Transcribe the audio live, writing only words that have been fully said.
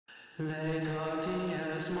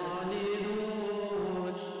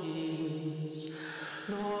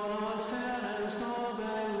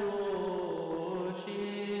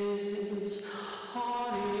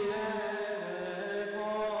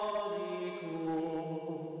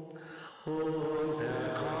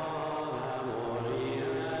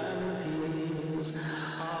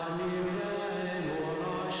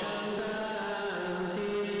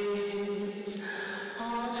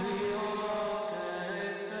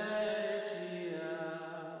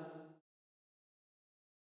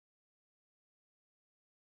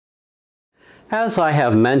As I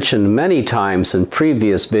have mentioned many times in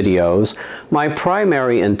previous videos, my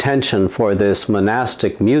primary intention for this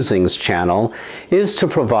Monastic Musings channel is to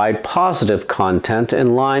provide positive content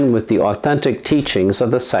in line with the authentic teachings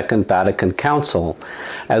of the Second Vatican Council,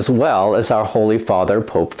 as well as our Holy Father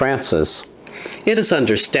Pope Francis. It is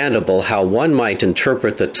understandable how one might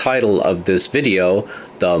interpret the title of this video,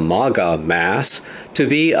 the MAGA Mass, to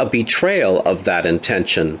be a betrayal of that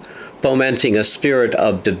intention, fomenting a spirit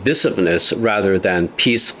of divisiveness rather than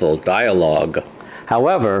peaceful dialogue.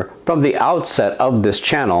 However, from the outset of this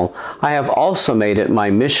channel, I have also made it my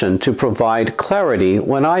mission to provide clarity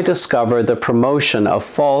when I discover the promotion of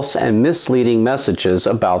false and misleading messages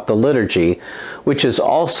about the liturgy, which is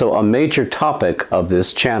also a major topic of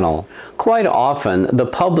this channel. Quite often, the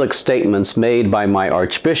public statements made by my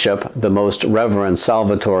Archbishop, the Most Reverend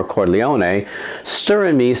Salvatore Cordileone, stir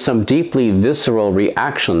in me some deeply visceral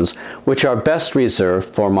reactions, which are best reserved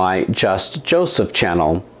for my Just Joseph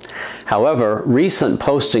channel. However, recent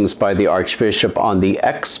postings by the Archbishop on the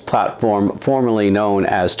X platform formerly known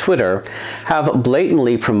as Twitter have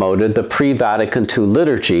blatantly promoted the pre-Vatican II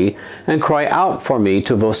liturgy and cry out for me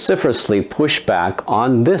to vociferously push back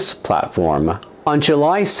on this platform. On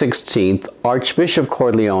July 16th, Archbishop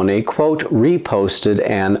Cordileone, quote, reposted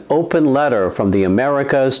an open letter from the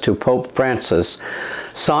Americas to Pope Francis,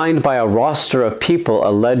 signed by a roster of people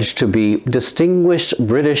alleged to be distinguished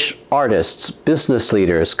British artists, business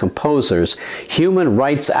leaders, composers, human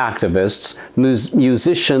rights activists,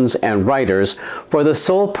 musicians, and writers, for the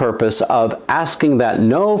sole purpose of asking that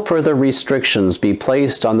no further restrictions be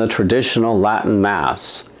placed on the traditional Latin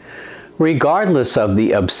Mass. Regardless of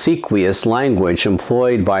the obsequious language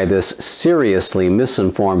employed by this seriously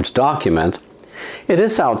misinformed document, it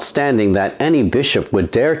is outstanding that any bishop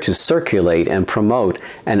would dare to circulate and promote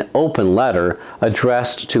an open letter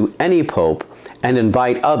addressed to any pope and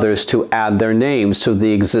invite others to add their names to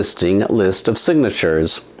the existing list of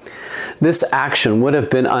signatures. This action would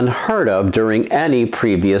have been unheard of during any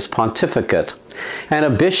previous pontificate, and a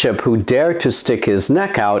bishop who dared to stick his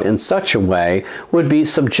neck out in such a way would be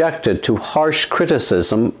subjected to harsh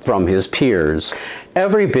criticism from his peers.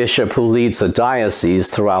 Every bishop who leads a diocese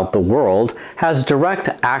throughout the world has direct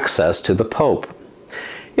access to the Pope.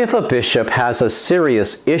 If a bishop has a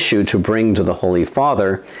serious issue to bring to the Holy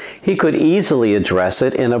Father, he could easily address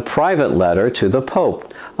it in a private letter to the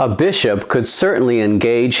Pope. A bishop could certainly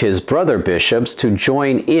engage his brother bishops to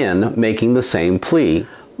join in making the same plea.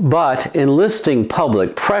 But enlisting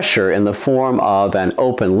public pressure in the form of an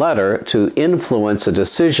open letter to influence a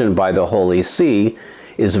decision by the Holy See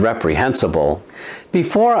is reprehensible.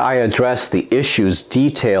 Before I address the issues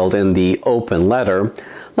detailed in the open letter,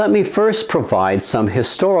 let me first provide some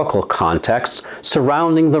historical context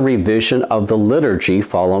surrounding the revision of the liturgy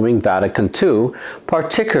following Vatican II,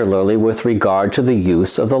 particularly with regard to the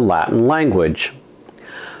use of the Latin language.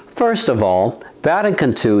 First of all,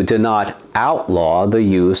 Vatican II did not outlaw the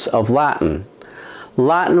use of Latin.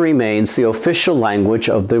 Latin remains the official language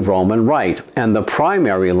of the Roman Rite and the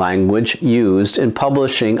primary language used in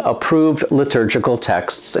publishing approved liturgical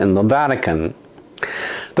texts in the Vatican.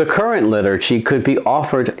 The current liturgy could be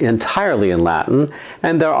offered entirely in Latin,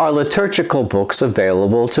 and there are liturgical books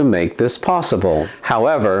available to make this possible.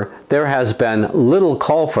 However, there has been little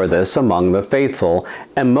call for this among the faithful,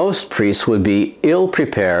 and most priests would be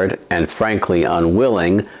ill-prepared and frankly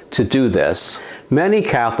unwilling to do this. Many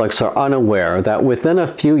Catholics are unaware that within a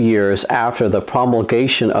few years after the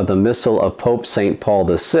promulgation of the Missal of Pope St. Paul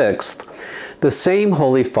VI, the same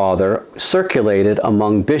Holy Father circulated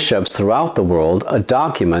among bishops throughout the world a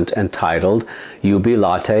document entitled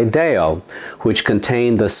Jubilate Deo, which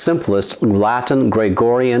contained the simplest Latin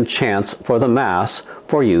Gregorian chants for the Mass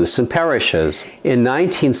for use in parishes. In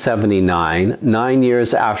 1979, 9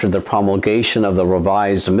 years after the promulgation of the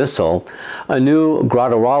revised Missal, a new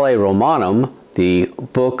Graduale Romanum, the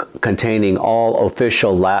book containing all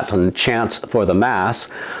official Latin chants for the Mass,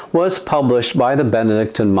 was published by the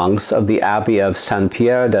Benedictine monks of the Abbey of Saint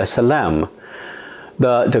Pierre de Salem.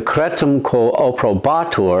 The Decretum quo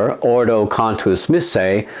opprobatur ordo cantus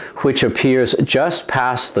missae, which appears just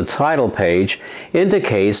past the title page,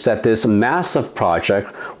 indicates that this massive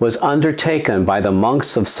project was undertaken by the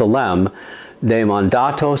monks of Salem de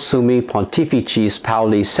mandato summi pontificis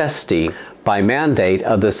Pauli VI, by mandate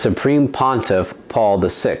of the Supreme Pontiff Paul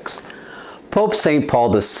VI. Pope St.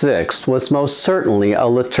 Paul VI was most certainly a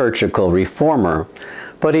liturgical reformer,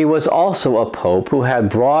 but he was also a pope who had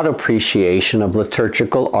broad appreciation of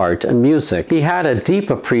liturgical art and music. He had a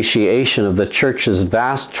deep appreciation of the Church's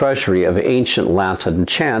vast treasury of ancient Latin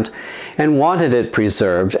chant and wanted it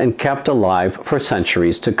preserved and kept alive for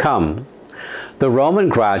centuries to come. The Roman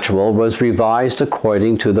Gradual was revised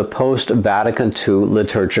according to the post-Vatican II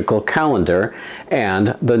liturgical calendar and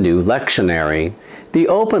the new lectionary. The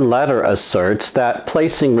open letter asserts that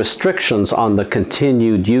placing restrictions on the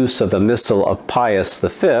continued use of the Missal of Pius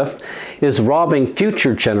V is robbing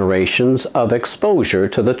future generations of exposure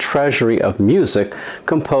to the treasury of music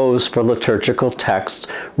composed for liturgical texts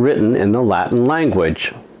written in the Latin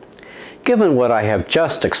language. Given what I have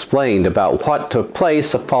just explained about what took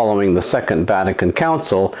place following the Second Vatican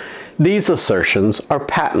Council, these assertions are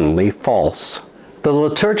patently false. The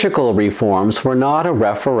liturgical reforms were not a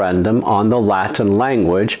referendum on the Latin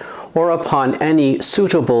language or upon any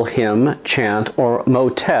suitable hymn, chant, or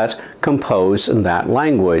motet composed in that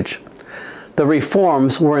language. The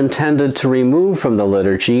reforms were intended to remove from the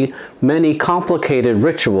liturgy many complicated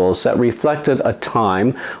rituals that reflected a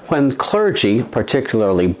time when clergy,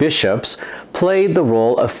 particularly bishops, played the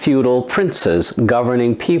role of feudal princes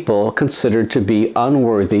governing people considered to be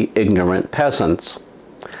unworthy, ignorant peasants.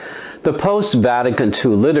 The post-Vatican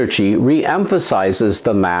II liturgy re-emphasizes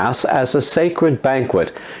the Mass as a sacred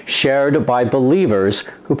banquet shared by believers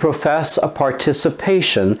who profess a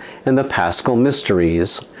participation in the Paschal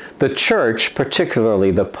mysteries. The Church, particularly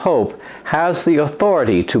the Pope, has the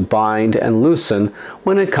authority to bind and loosen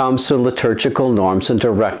when it comes to liturgical norms and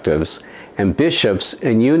directives, and bishops,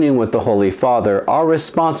 in union with the Holy Father, are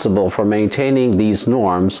responsible for maintaining these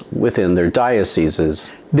norms within their dioceses.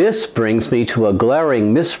 This brings me to a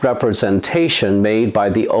glaring misrepresentation made by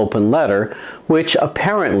the open letter, which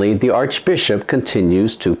apparently the Archbishop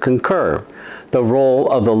continues to concur: the role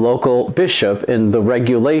of the local bishop in the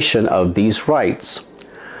regulation of these rites.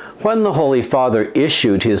 When the Holy Father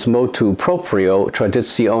issued his motu proprio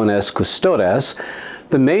Traditiones Custodes,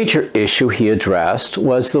 the major issue he addressed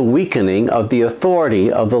was the weakening of the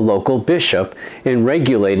authority of the local bishop in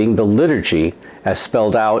regulating the liturgy, as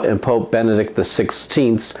spelled out in Pope Benedict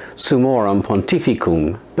XVI's Summorum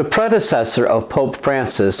Pontificum. The predecessor of Pope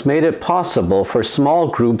Francis made it possible for small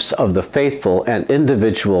groups of the faithful and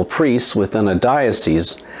individual priests within a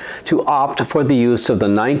diocese to opt for the use of the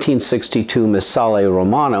 1962 Missale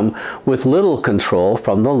Romanum with little control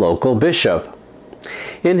from the local bishop.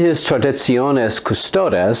 In his Traditiones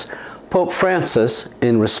Custodes, Pope Francis,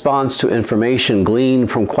 in response to information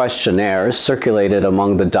gleaned from questionnaires circulated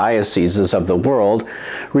among the dioceses of the world,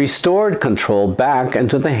 restored control back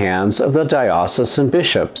into the hands of the diocesan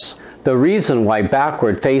bishops. The reason why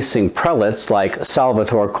backward-facing prelates like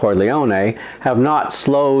Salvatore Corleone have not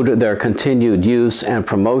slowed their continued use and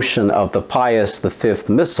promotion of the Pius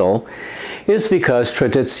V Missal is because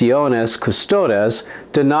Traditiones Custodes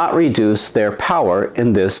did not reduce their power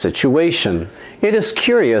in this situation. It is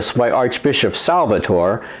curious why Archbishop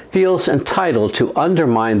Salvatore feels entitled to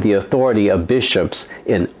undermine the authority of bishops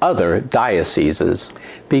in other dioceses.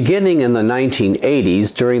 Beginning in the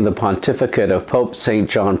 1980s, during the pontificate of Pope St.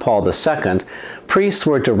 John Paul II, priests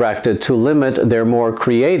were directed to limit their more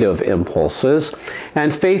creative impulses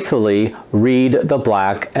and faithfully read the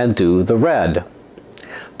black and do the red.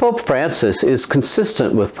 Pope Francis is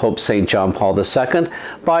consistent with Pope St. John Paul II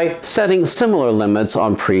by setting similar limits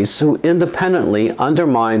on priests who independently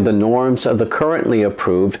undermine the norms of the currently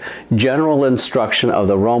approved general instruction of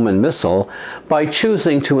the Roman Missal by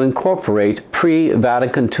choosing to incorporate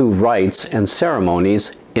pre-Vatican II rites and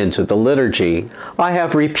ceremonies into the liturgy. I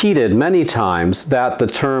have repeated many times that the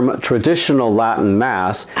term traditional Latin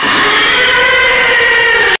Mass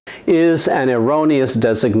is an erroneous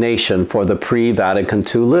designation for the pre-Vatican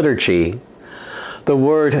II liturgy. The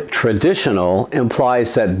word traditional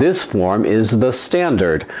implies that this form is the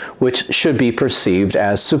standard, which should be perceived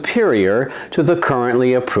as superior to the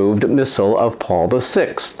currently approved Missal of Paul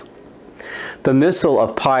VI. The Missal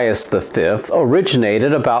of Pius V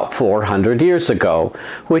originated about 400 years ago,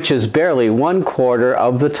 which is barely 1/4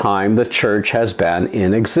 of the time the Church has been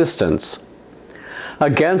in existence.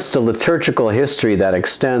 Against a liturgical history that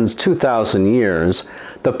extends 2,000 years,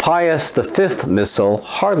 the Pius V Missal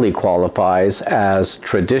hardly qualifies as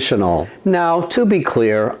traditional. Now, to be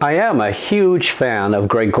clear, I am a huge fan of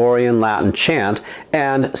Gregorian Latin chant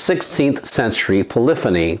and 16th century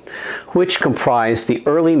polyphony, which comprised the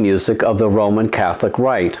early music of the Roman Catholic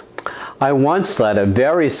Rite. I once led a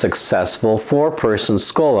very successful 4-person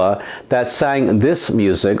schola that sang this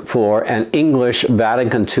music for an English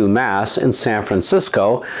Vatican II Mass in San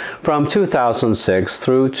Francisco from 2006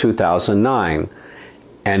 through 2009.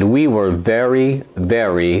 And we were very,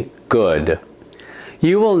 very good.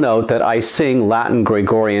 You will note that I sing Latin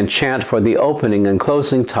Gregorian chant for the opening and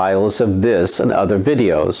closing titles of this and other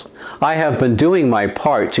videos. I have been doing my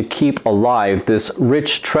part to keep alive this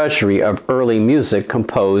rich treasury of early music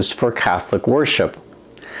composed for Catholic worship.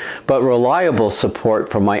 But reliable support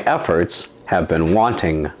for my efforts have been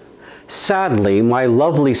wanting. Sadly, my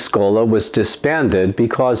lovely schola was disbanded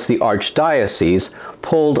because the Archdiocese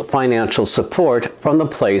pulled financial support from the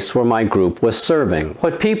place where my group was serving.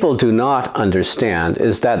 What people do not understand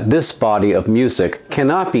is that this body of music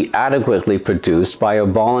cannot be adequately produced by a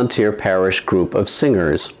volunteer parish group of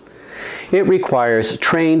singers. It requires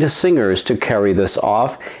trained singers to carry this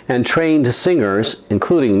off, and trained singers,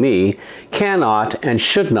 including me, cannot and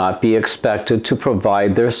should not be expected to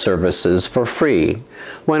provide their services for free.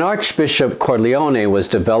 When Archbishop Corleone was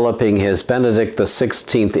developing his Benedict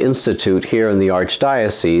XVI Institute here in the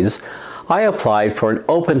Archdiocese, I applied for an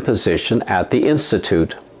open position at the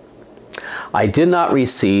Institute. I did not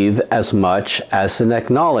receive as much as an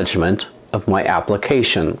acknowledgement of my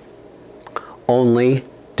application. Only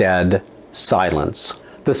dead silence.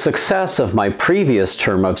 The success of my previous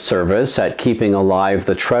term of service at keeping alive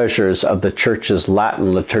the treasures of the Church's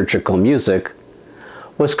Latin liturgical music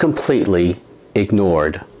was completely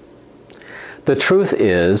ignored. The truth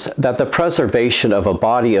is that the preservation of a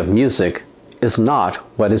body of music is not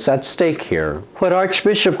what is at stake here. What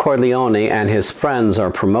Archbishop Corleone and his friends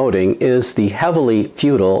are promoting is the heavily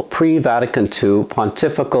feudal pre-Vatican II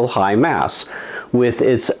Pontifical High Mass, with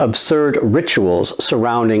its absurd rituals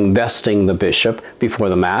surrounding vesting the bishop before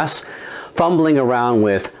the Mass, fumbling around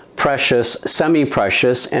with precious,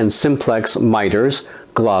 semi-precious, and simplex mitres,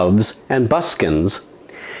 gloves, and buskins.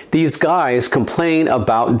 These guys complain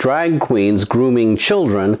about drag queens grooming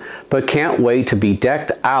children, but can't wait to be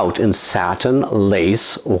decked out in satin,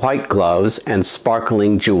 lace, white gloves, and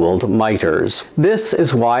sparkling jeweled mitres. This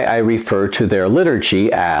is why I refer to their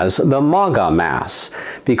liturgy as the MAGA Mass,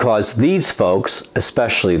 because these folks,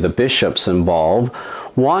 especially the bishops involved,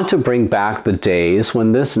 want to bring back the days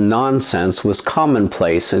when this nonsense was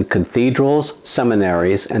commonplace in cathedrals,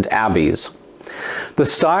 seminaries, and abbeys. The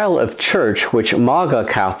style of church which MAGA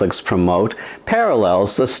Catholics promote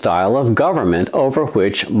parallels the style of government over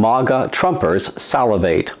which MAGA Trumpers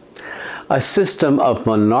salivate. A system of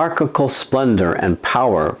monarchical splendor and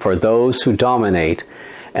power for those who dominate,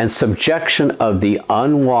 and subjection of the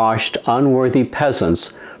unwashed, unworthy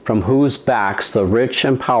peasants from whose backs the rich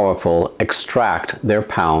and powerful extract their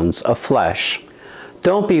pounds of flesh.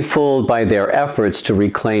 Don't be fooled by their efforts to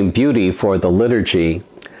reclaim beauty for the liturgy.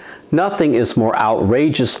 Nothing is more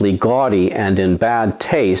outrageously gaudy and in bad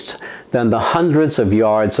taste than the hundreds of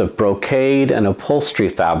yards of brocade and upholstery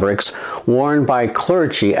fabrics worn by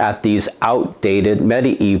clergy at these outdated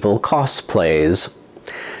medieval cosplays.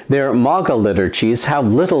 Their MAGA liturgies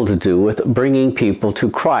have little to do with bringing people to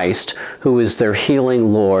Christ, who is their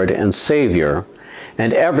healing Lord and Savior,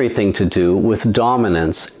 and everything to do with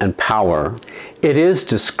dominance and power. It is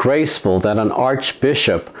disgraceful that an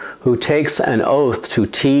archbishop who takes an oath to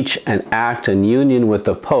teach and act in union with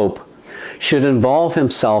the Pope should involve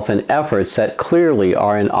himself in efforts that clearly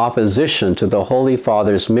are in opposition to the Holy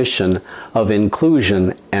Father's mission of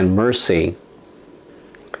inclusion and mercy.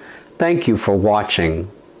 Thank you for watching.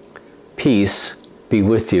 Peace be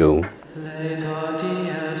with you.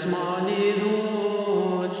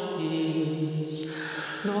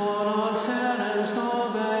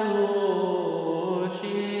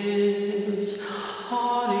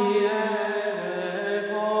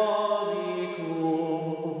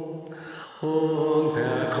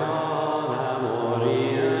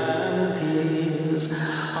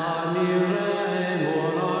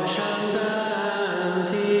 Admiremur ascendentis,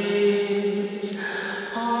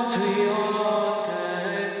 Patria